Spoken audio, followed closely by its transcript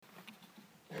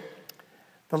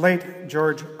The late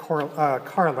George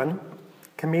Carlin,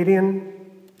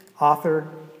 comedian, author,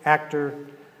 actor,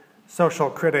 social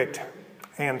critic,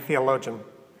 and theologian,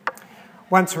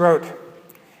 once wrote,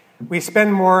 "We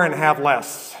spend more and have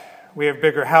less. We have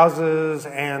bigger houses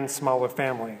and smaller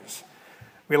families.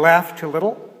 We laugh too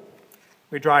little.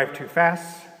 We drive too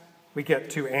fast. We get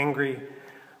too angry.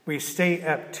 We stay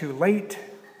up too late.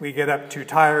 We get up too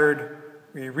tired.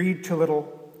 We read too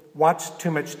little, watch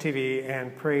too much TV,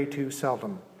 and pray too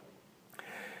seldom.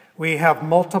 We have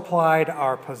multiplied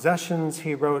our possessions,"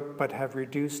 he wrote, "but have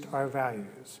reduced our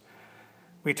values.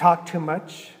 We talk too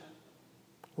much,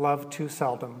 love too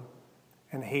seldom,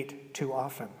 and hate too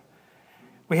often.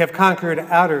 We have conquered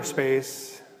outer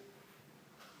space,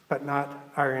 but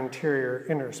not our interior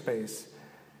inner space.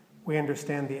 We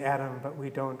understand the atom, but we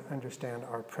don't understand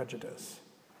our prejudice.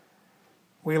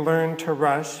 We learn to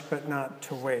rush, but not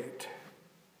to wait.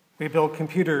 We build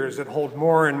computers that hold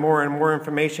more and more and more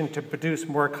information to produce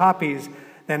more copies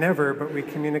than ever, but we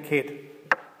communicate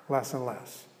less and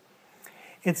less.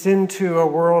 It's into a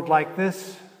world like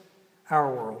this,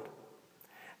 our world,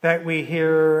 that we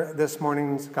hear this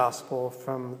morning's gospel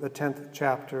from the 10th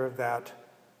chapter of that,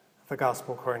 the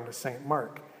gospel according to St.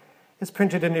 Mark. It's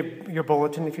printed in your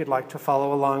bulletin. If you'd like to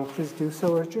follow along, please do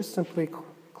so, or just simply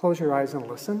close your eyes and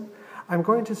listen. I'm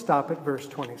going to stop at verse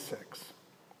 26.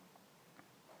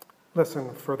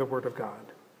 Listen for the word of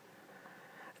God.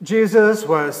 Jesus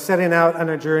was setting out on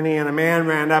a journey, and a man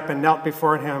ran up and knelt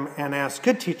before him and asked,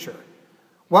 "Good teacher,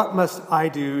 what must I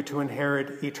do to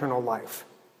inherit eternal life?"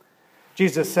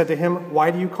 Jesus said to him,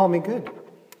 "Why do you call me good?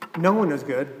 No one is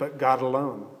good but God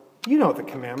alone. You know the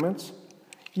commandments.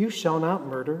 You shall not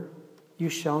murder. You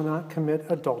shall not commit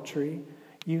adultery.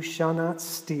 You shall not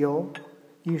steal.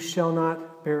 You shall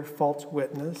not bear false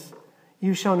witness.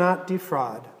 You shall not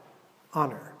defraud.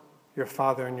 Honor your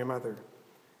father and your mother."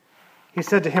 He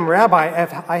said to him, "Rabbi,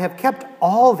 I have kept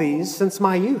all these since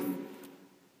my youth."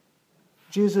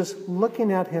 Jesus,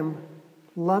 looking at him,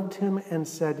 loved him and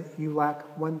said, "You lack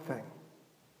one thing.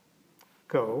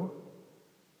 Go,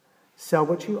 sell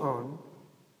what you own,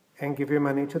 and give your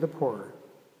money to the poor,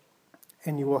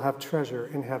 and you will have treasure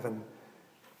in heaven.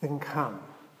 Then come,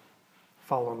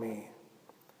 follow me."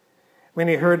 When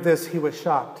he heard this, he was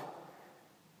shocked,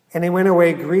 and he went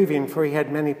away grieving, for he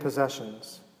had many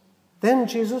possessions. Then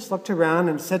Jesus looked around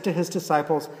and said to his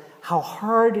disciples, "How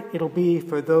hard it'll be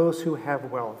for those who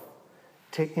have wealth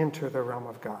to enter the realm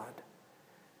of God."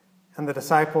 And the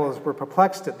disciples were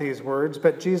perplexed at these words,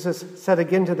 but Jesus said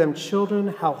again to them, "Children,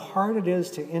 how hard it is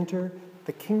to enter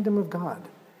the kingdom of God.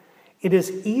 It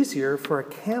is easier for a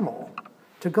camel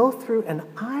to go through an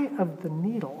eye of the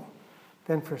needle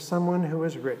than for someone who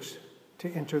is rich to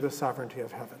enter the sovereignty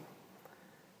of heaven."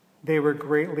 They were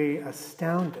greatly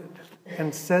astounded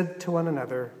and said to one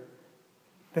another,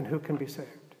 "Then who can be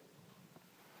saved?"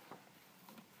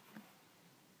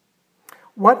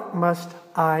 "What must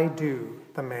I do?"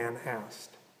 the man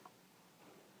asked.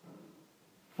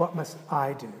 What must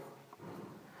I do?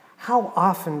 How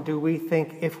often do we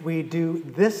think if we do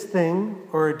this thing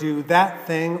or do that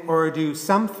thing or do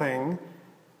something,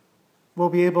 we'll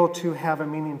be able to have a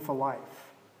meaningful life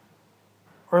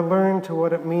or learn to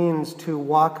what it means to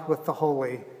walk with the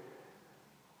holy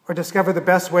or discover the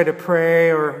best way to pray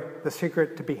or the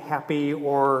secret to be happy,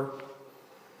 or,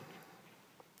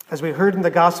 as we heard in the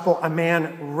gospel, a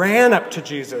man ran up to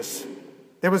Jesus.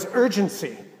 There was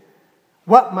urgency.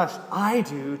 "What must I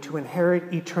do to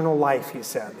inherit eternal life?" he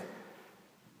said.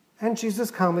 And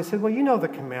Jesus calmly said, "Well, you know the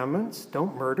commandments.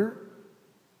 Don't murder.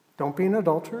 Don't be an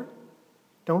adulterer.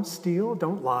 Don't steal.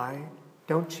 Don't lie.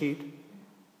 Don't cheat.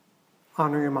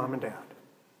 Honor your mom and dad."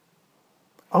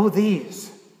 "Oh,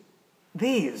 these.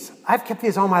 I've kept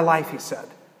these all my life," he said.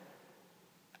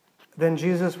 Then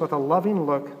Jesus, with a loving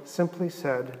look, simply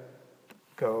said,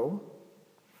 "Go,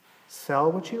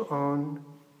 sell what you own,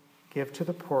 give to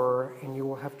the poor, and you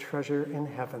will have treasure in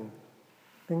heaven.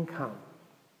 Then come,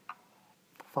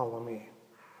 follow me."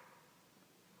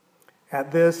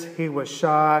 At this, he was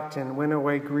shocked and went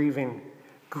away grieving.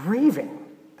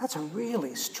 Grieving? That's a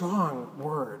really strong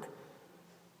word.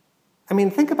 I mean,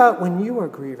 think about when you are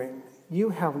grieving.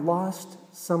 You have lost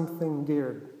something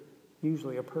dear,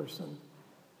 usually a person.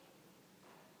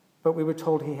 But we were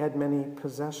told he had many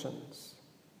possessions.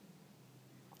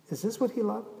 Is this what he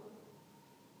loved?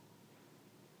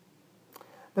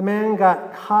 The man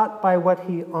got caught by what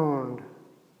he owned,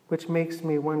 which makes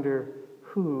me wonder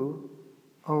who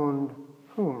owned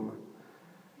whom.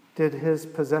 Did his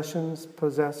possessions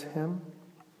possess him?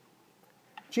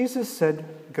 Jesus said,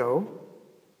 "Go,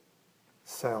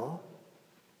 sell,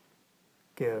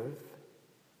 give,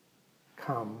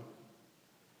 come,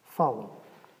 follow."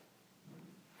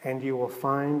 and you will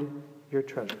find your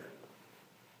treasure.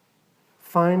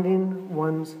 Finding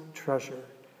one's treasure.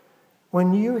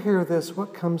 When you hear this,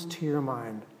 what comes to your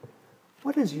mind?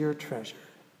 What is your treasure?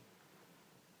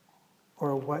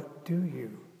 Or what do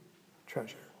you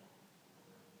treasure?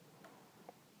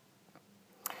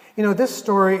 You know, this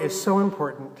story is so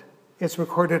important. It's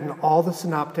recorded in all the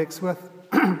synoptics with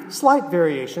slight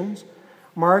variations.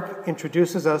 Mark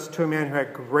introduces us to a man who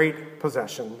had great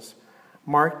possessions.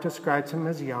 Mark describes him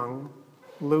as young.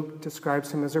 Luke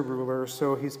describes him as a ruler,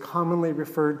 so he's commonly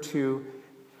referred to,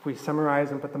 if we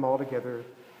summarize and put them all together,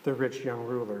 the rich young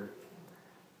ruler.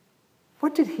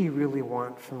 What did he really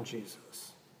want from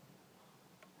Jesus?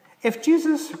 If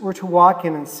Jesus were to walk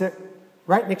in and sit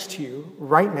right next to you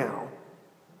right now,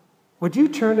 would you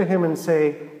turn to him and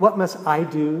say, "What must I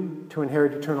do to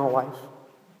inherit eternal life?"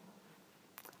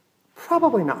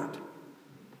 Probably not.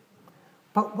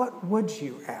 But what would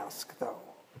you ask, though?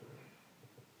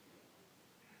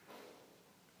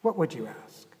 What would you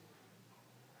ask?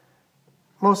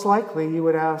 Most likely you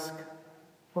would ask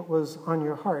what was on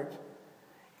your heart.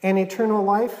 And eternal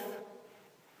life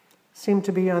seemed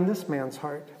to be on this man's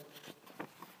heart.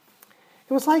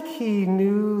 It was like he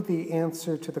knew the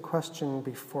answer to the question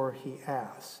before he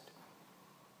asked.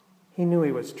 He knew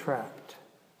he was trapped.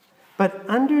 But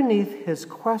underneath his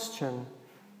question,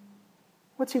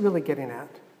 what's he really getting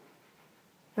at?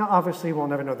 Now, obviously, we'll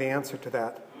never know the answer to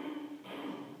that.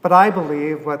 But I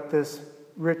believe what this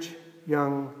rich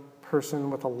young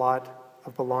person with a lot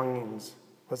of belongings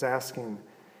was asking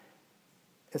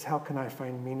is, how can I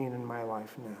find meaning in my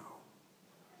life now?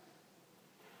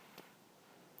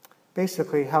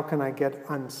 Basically, how can I get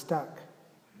unstuck?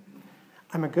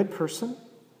 I'm a good person.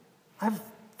 I've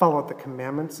followed the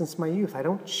commandments since my youth. I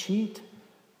don't cheat.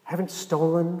 I haven't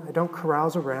stolen. I don't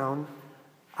carouse around.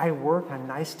 I work. I'm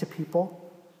nice to people.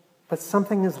 But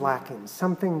something is lacking.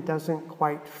 Something doesn't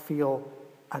quite feel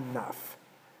enough.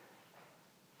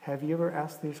 Have you ever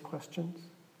asked these questions?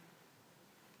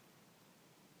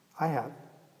 I have.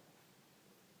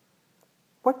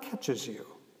 What catches you?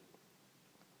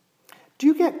 Do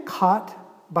you get caught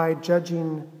by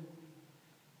judging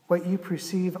what you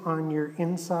perceive on your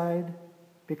inside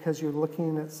because you're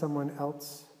looking at someone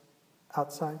else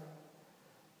outside?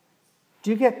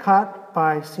 Do you get caught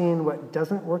by seeing what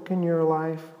doesn't work in your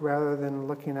life rather than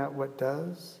looking at what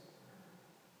does?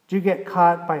 Do you get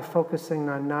caught by focusing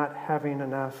on not having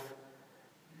enough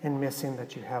and missing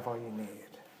that you have all you need?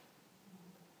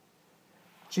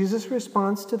 Jesus'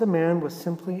 response to the man was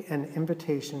simply an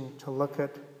invitation to look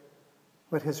at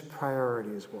what his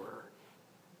priorities were.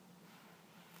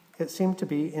 It seemed to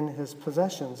be in his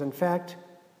possessions. In fact,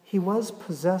 he was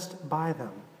possessed by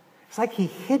them. It's like he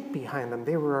hid behind them.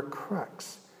 They were a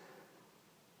crux.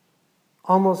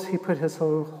 Almost he put his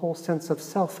whole sense of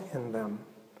self in them.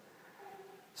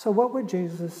 So what would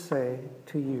Jesus say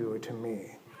to you or to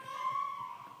me?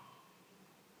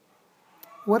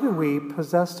 What are we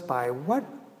possessed by? What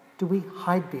do we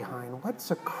hide behind?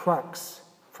 What's a crux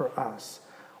for us?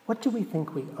 What do we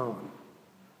think we own?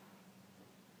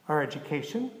 Our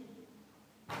education?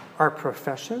 Our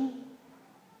profession?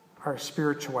 Our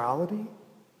spirituality?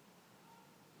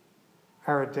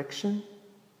 Our addiction?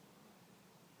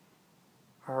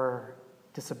 Our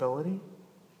disability?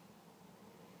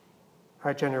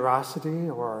 Our generosity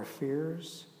or our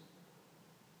fears?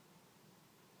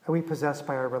 Are we possessed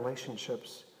by our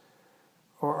relationships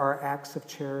or our acts of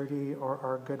charity or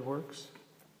our good works?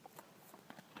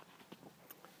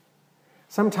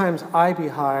 Sometimes I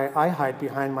hide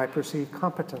behind my perceived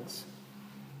competence.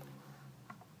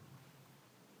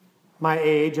 My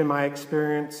age and my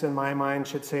experience in my mind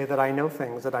should say that I know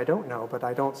things that I don't know, but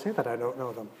I don't say that I don't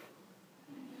know them.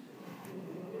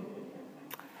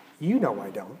 You know I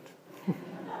don't.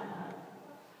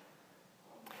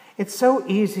 It's so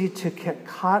easy to get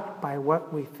caught by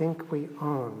what we think we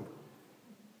own,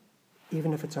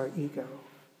 even if it's our ego.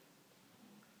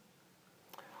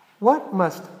 What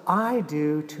must I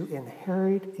do to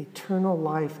inherit eternal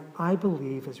life, I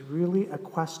believe, is really a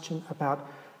question about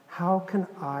how can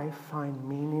I find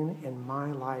meaning in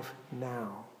my life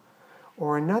now?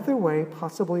 Or another way,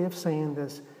 possibly, of saying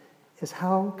this is,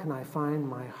 how can I find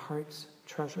my heart's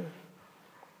treasure?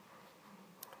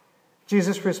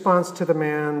 Jesus' response to the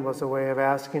man was a way of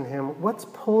asking him, what's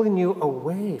pulling you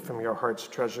away from your heart's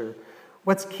treasure?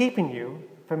 What's keeping you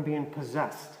from being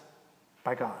possessed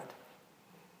by God?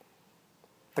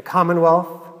 The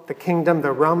commonwealth, the kingdom,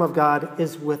 the realm of God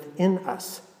is within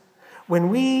us. When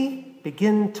we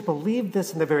begin to believe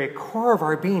this in the very core of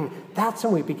our being, that's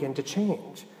when we begin to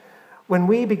change. When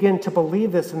we begin to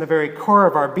believe this in the very core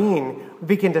of our being, we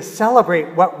begin to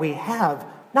celebrate what we have,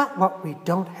 not what we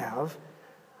don't have.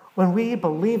 When we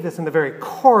believe this in the very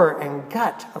core and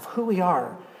gut of who we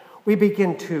are, we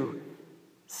begin to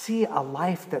see a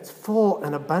life that's full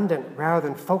and abundant rather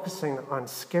than focusing on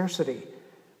scarcity.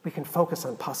 We can focus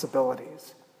on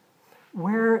possibilities.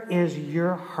 Where is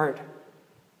your heart?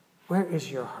 Where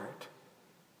is your heart?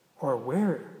 Or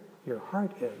where your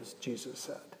heart is, Jesus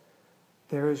said,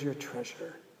 there is your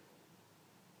treasure.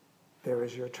 There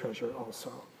is your treasure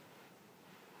also.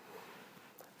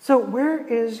 So where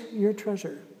is your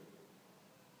treasure?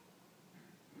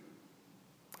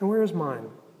 And where is mine?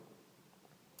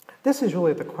 This is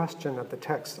really the question of the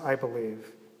text, I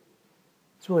believe.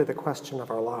 It's really the question of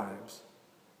our lives.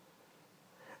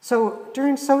 So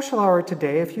during social hour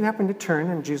today, if you happen to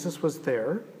turn and Jesus was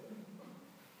there,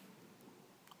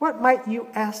 what might you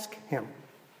ask him?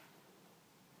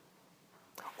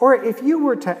 Or if you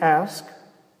were to ask,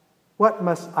 what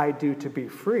must I do to be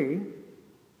free?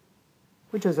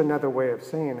 Which is another way of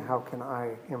saying, how can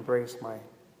I embrace my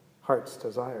heart's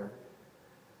desire?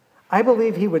 I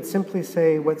believe he would simply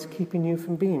say, what's keeping you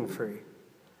from being free?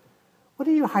 What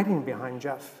are you hiding behind,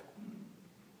 Jeff?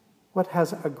 What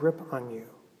has a grip on you?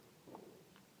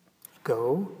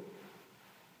 Go,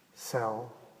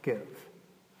 sell, give.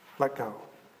 Let go.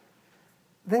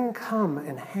 Then come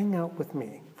and hang out with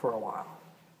me for a while.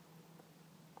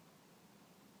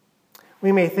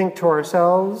 We may think to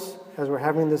ourselves, as we're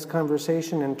having this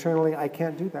conversation internally, I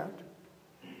can't do that.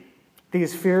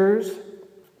 These fears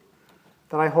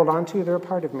that I hold on to, they're a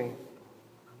part of me.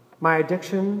 My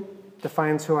addiction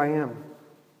defines who I am.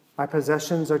 My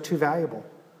possessions are too valuable.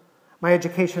 My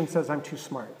education says I'm too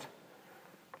smart.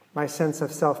 My sense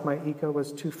of self, my ego,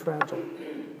 is too fragile.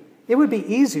 It would be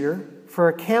easier for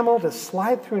a camel to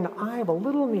slide through an eye of a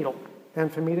little needle than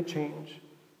for me to change,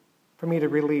 for me to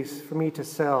release, for me to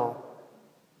sell,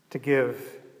 to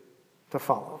give, to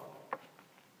follow.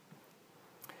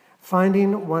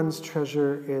 Finding one's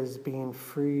treasure is being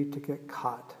free to get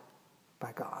caught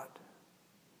by God.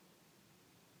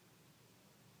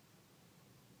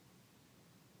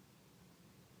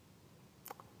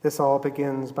 This all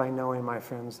begins by knowing, my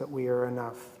friends, that we are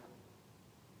enough,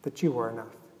 that you are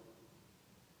enough,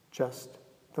 just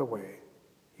the way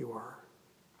you are.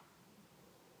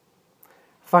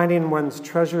 Finding one's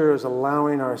treasure is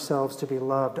allowing ourselves to be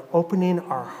loved, opening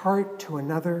our heart to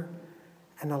another,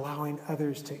 and allowing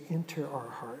others to enter our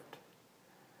heart.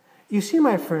 You see,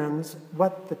 my friends,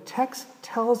 what the text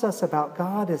tells us about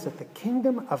God is that the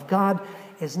kingdom of God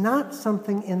is not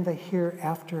something in the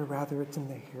hereafter, rather it's in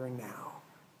the here and now.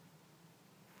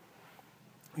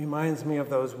 Reminds me of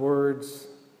those words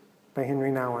by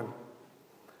Henry Nouwen.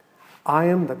 I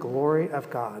am the glory of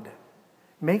God.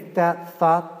 Make that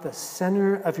thought the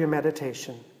center of your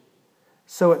meditation,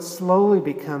 so it slowly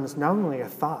becomes not only a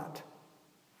thought,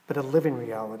 but a living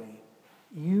reality.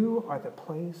 You are the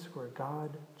place where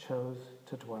God chose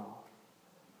to dwell.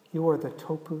 You are the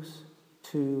topos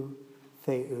tu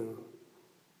theou,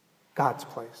 God's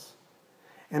place.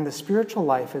 And the spiritual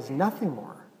life is nothing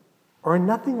more or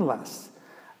nothing less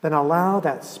than allow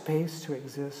that space to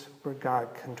exist where God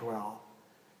can dwell.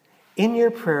 In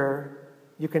your prayer,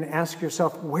 you can ask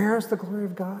yourself, where is the glory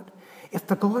of God? If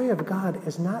the glory of God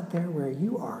is not there where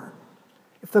you are,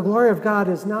 if the glory of God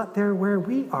is not there where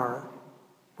we are,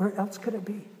 where else could it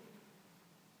be?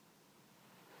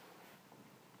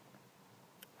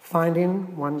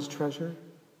 Finding one's treasure,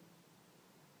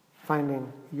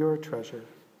 finding your treasure.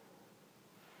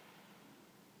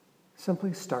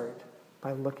 Simply start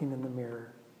by looking in the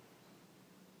mirror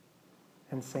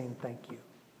and saying thank you.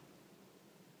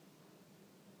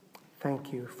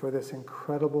 Thank you for this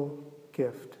incredible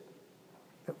gift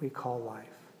that we call life.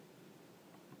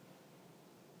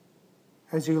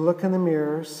 As you look in the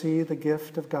mirror, see the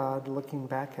gift of God looking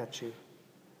back at you.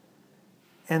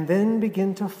 And then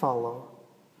begin to follow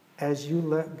as you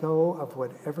let go of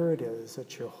whatever it is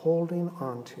that you're holding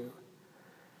on to.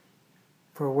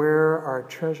 For where our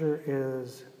treasure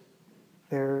is,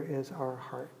 there is our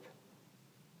heart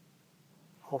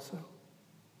also.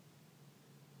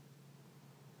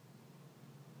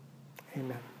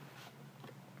 Amen.